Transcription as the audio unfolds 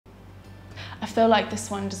I feel like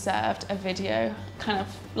this one deserved a video kind of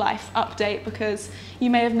life update, because you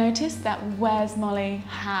may have noticed that Where's Mollie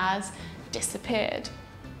has disappeared.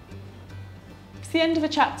 It's the end of a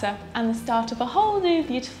chapter and the start of a whole new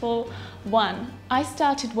beautiful one. I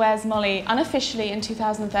started Where's Mollie unofficially in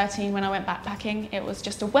 2013 when I went backpacking. It was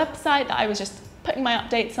just a website that I was just putting my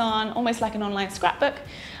updates on, almost like an online scrapbook.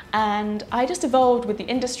 And I just evolved with the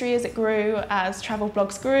industry as it grew, as travel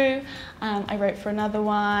blogs grew. I wrote for another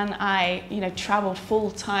one. I traveled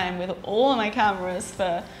full time with all my cameras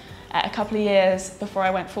for a couple of years before I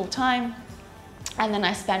went full time. And then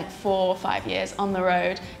I spent 4 or 5 years on the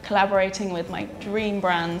road collaborating with my dream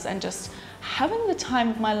brands and just having the time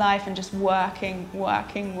of my life and just working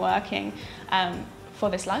for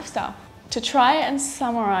this lifestyle. To try and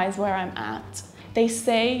summarize where I'm at, they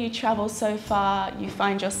say you travel so far, you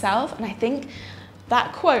find yourself, and I think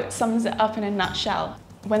that quote sums it up in a nutshell.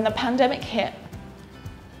 When the pandemic hit,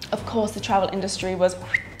 of course the travel industry was,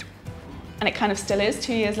 and it kind of still is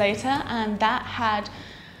 2 years later, and that had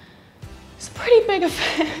some pretty big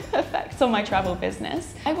effects on my travel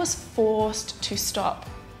business. I was forced to stop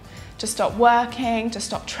working, to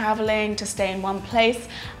stop traveling, to stay in one place.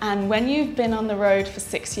 And when you've been on the road for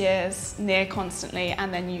 6 years, near constantly,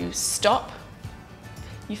 and then you stop,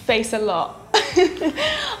 you face a lot.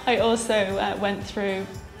 I also went through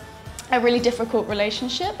a really difficult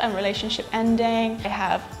relationship and relationship ending. I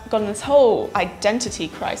have gone this whole identity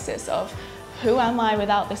crisis of who am I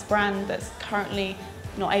without this brand that's currently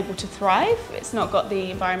not able to thrive. It's not got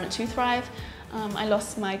the environment to thrive. I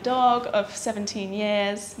lost my dog of 17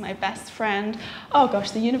 years, my best friend. Oh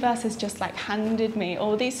gosh, the universe has just like handed me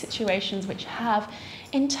all these situations which have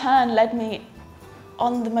in turn led me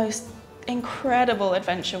on the most incredible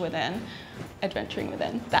adventuring within.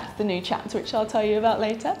 That's the new chapter which I'll tell you about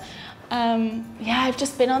later. Yeah, I've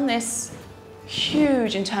just been on this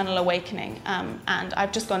huge internal awakening, and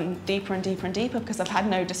I've just gone deeper and deeper and deeper because I've had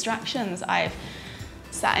no distractions. I've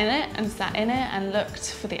sat in it and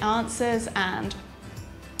looked for the answers, and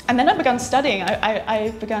then I began studying.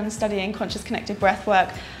 I began studying conscious connected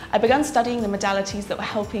breathwork. I began studying the modalities that were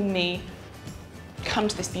helping me come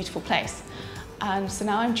to this beautiful place. And so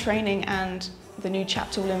now I'm training, and the new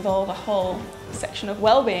chapter will involve a whole section of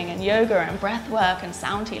well-being and yoga and breathwork and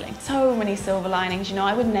sound healing. So many silver linings.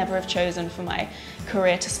 I would never have chosen for my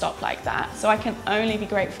career to stop like that. So I can only be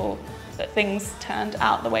grateful that things turned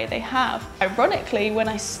out the way they have. Ironically, when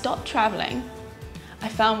I stopped traveling, I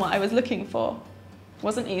found what I was looking for. It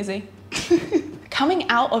wasn't easy. Coming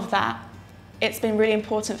out of that, it's been really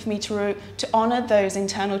important for me to honor those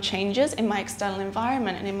internal changes in my external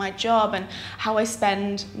environment and in my job and how I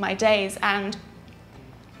spend my days. And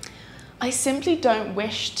I simply don't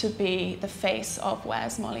wish to be the face of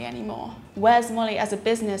Where's Mollie anymore. Where's Mollie as a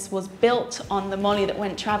business was built on the Mollie that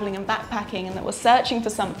went traveling and backpacking and that was searching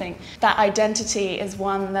for something. That identity is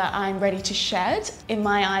one that I'm ready to shed. In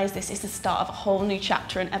my eyes, this is the start of a whole new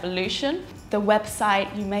chapter in evolution. The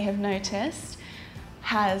website, you may have noticed,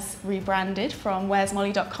 has rebranded from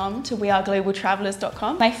where'smollie.com to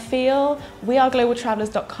weareglobaltravelers.com. I feel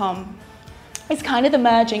weareglobaltravelers.com is kind of the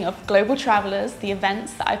merging of Global Travelers, the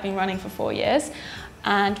events that I've been running for 4 years,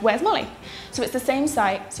 and Where's Mollie. So it's the same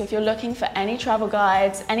site, so if you're looking for any travel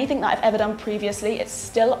guides, anything that I've ever done previously, it's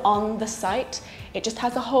still on the site. It just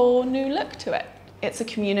has a whole new look to it. It's a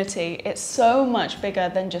community. It's so much bigger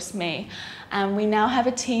than just me. And we now have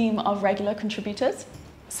a team of regular contributors.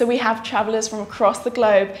 So we have travelers from across the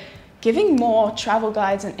globe giving more travel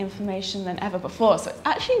guides and information than ever before. So it's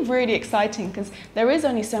actually really exciting because there is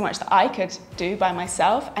only so much that I could do by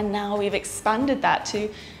myself, and now we've expanded that to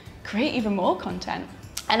create even more content.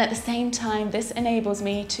 And at the same time, this enables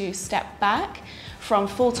me to step back from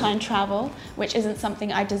full-time travel, which isn't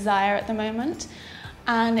something I desire at the moment.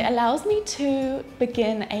 And it allows me to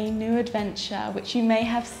begin a new adventure, which you may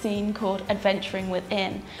have seen, called Adventuring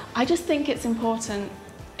Within. I just think it's important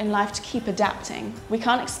in life to keep adapting. We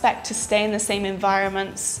can't expect to stay in the same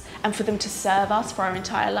environments and for them to serve us for our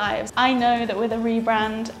entire lives. I know that with a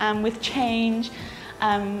rebrand and with change,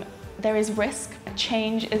 there is risk.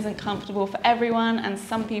 Change isn't comfortable for everyone, and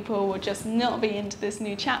some people will just not be into this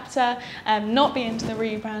new chapter, not be into the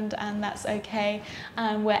rebrand, and that's okay.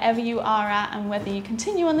 Wherever you are at and whether you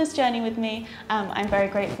continue on this journey with me, I'm very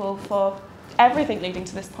grateful for everything leading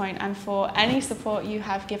to this point and for any support you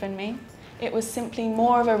have given me. It was simply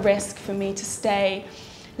more of a risk for me to stay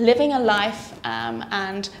living a life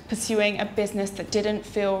and pursuing a business that didn't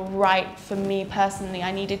feel right for me personally.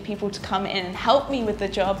 I needed people to come in and help me with the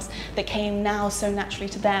jobs that came now so naturally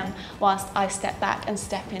to them, whilst I step back and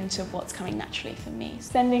step into what's coming naturally for me.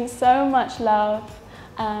 Sending so much love.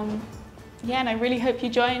 Yeah, and I really hope you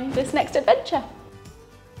join this next adventure.